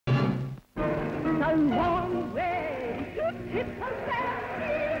a long way. It's a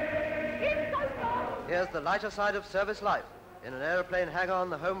very, it's a long. Here's the lighter side of service life. In an aeroplane hangar on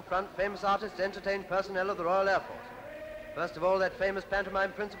the home front, famous artists entertain personnel of the Royal Air Force. First of all, that famous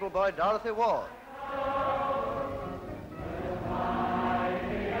pantomime principal boy, Dorothy Ward.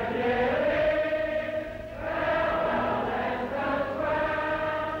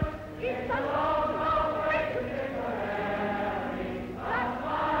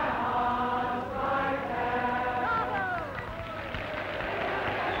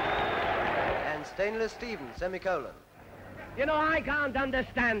 And Stainless Stevens, semicolon. You know, I can't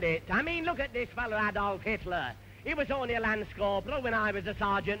understand it. I mean, look at this fellow Adolf Hitler. He was only a Lance Corporal when I was a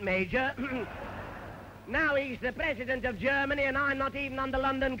Sergeant Major. Now he's the President of Germany and I'm not even on the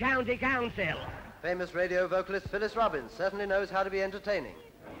London County Council. Famous radio vocalist Phyllis Robbins certainly knows how to be entertaining.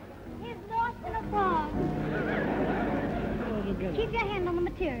 He's lost in a fog. Keep your hand on the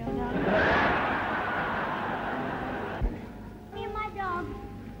material, darling. Me and my dog,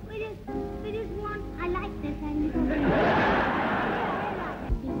 we just want... I like this,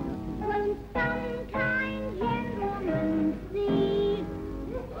 Won't some kind gentleman see?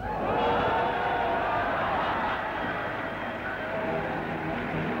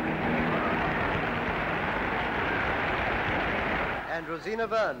 And Rosina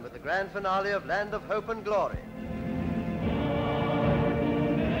Verne with the grand finale of Land of Hope and Glory.